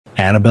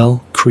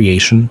Annabelle: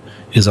 Creation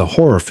is a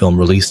horror film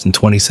released in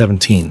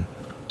 2017,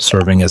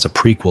 serving as a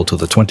prequel to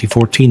the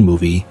 2014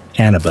 movie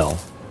Annabelle.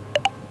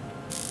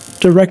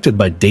 Directed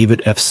by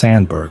David F.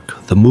 Sandberg,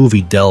 the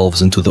movie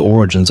delves into the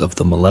origins of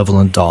the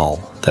malevolent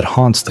doll that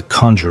haunts the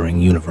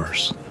Conjuring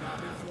universe.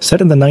 Set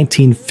in the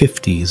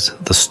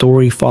 1950s, the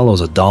story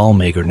follows a doll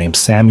maker named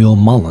Samuel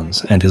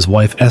Mullins and his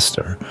wife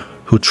Esther,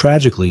 who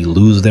tragically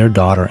lose their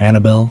daughter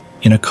Annabelle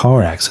in a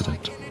car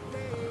accident.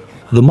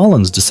 The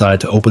Mullins decide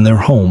to open their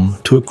home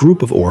to a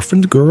group of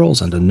orphaned girls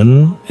and a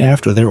nun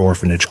after their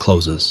orphanage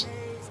closes.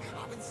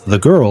 The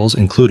girls,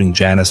 including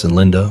Janice and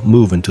Linda,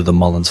 move into the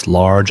Mullins'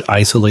 large,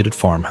 isolated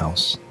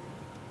farmhouse.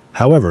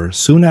 However,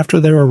 soon after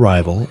their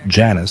arrival,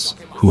 Janice,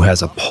 who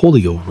has a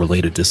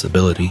polio-related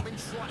disability,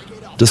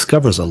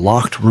 discovers a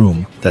locked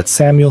room that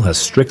Samuel has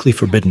strictly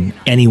forbidden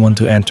anyone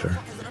to enter.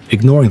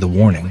 Ignoring the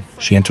warning,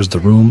 she enters the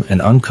room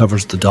and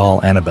uncovers the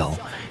doll Annabelle,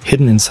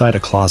 hidden inside a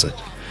closet.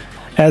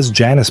 As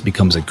Janice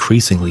becomes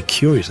increasingly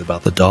curious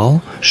about the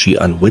doll, she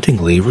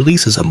unwittingly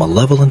releases a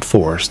malevolent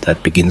force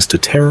that begins to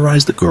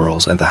terrorize the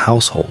girls and the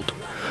household.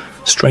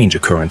 Strange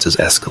occurrences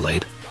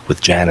escalate,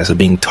 with Janice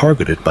being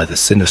targeted by the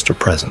sinister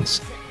presence,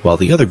 while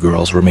the other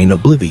girls remain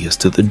oblivious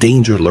to the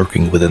danger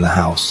lurking within the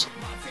house.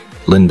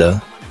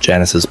 Linda,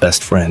 Janice's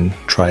best friend,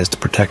 tries to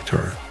protect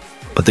her,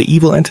 but the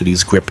evil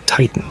entity's grip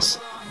tightens,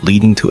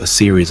 leading to a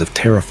series of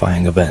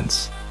terrifying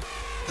events.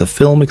 The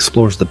film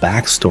explores the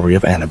backstory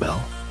of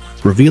Annabelle,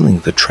 revealing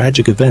the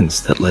tragic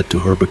events that led to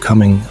her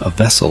becoming a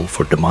vessel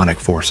for demonic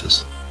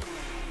forces.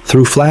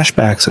 Through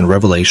flashbacks and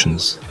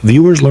revelations,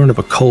 viewers learn of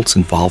a cult's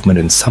involvement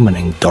in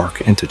summoning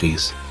dark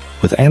entities,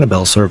 with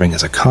Annabelle serving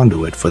as a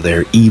conduit for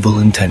their evil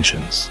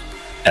intentions.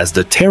 As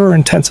the terror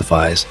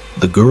intensifies,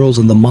 the girls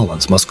and the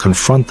Mullins must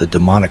confront the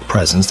demonic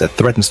presence that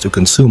threatens to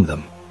consume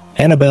them.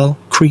 Annabelle: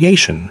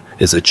 Creation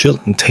is a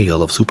chilling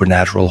tale of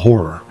supernatural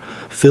horror,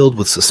 filled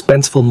with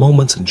suspenseful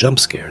moments and jump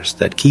scares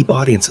that keep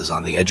audiences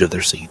on the edge of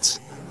their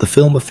seats. The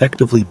film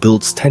effectively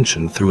builds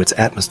tension through its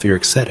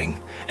atmospheric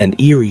setting and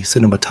eerie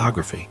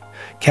cinematography,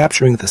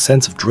 capturing the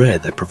sense of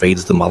dread that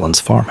pervades the Mullins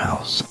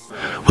farmhouse.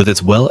 With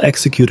its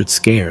well-executed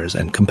scares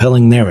and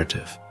compelling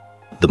narrative,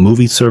 the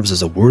movie serves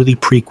as a worthy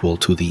prequel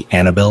to the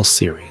Annabelle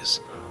series,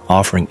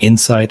 offering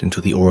insight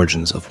into the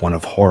origins of one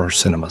of horror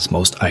cinema's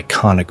most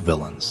iconic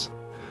villains.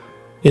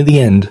 In the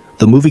end,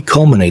 the movie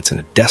culminates in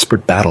a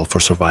desperate battle for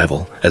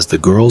survival as the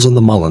girls and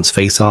the Mullins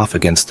face off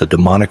against the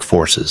demonic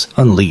forces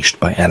unleashed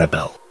by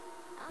Annabelle.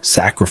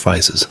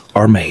 Sacrifices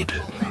are made,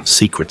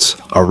 secrets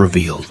are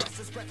revealed,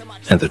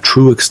 and the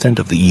true extent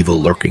of the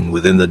evil lurking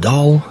within the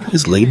doll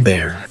is laid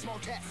bare.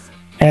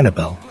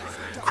 Annabelle: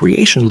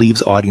 Creation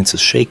leaves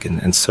audiences shaken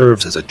and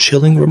serves as a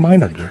chilling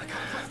reminder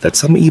that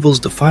some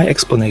evils defy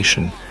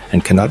explanation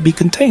and cannot be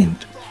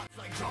contained,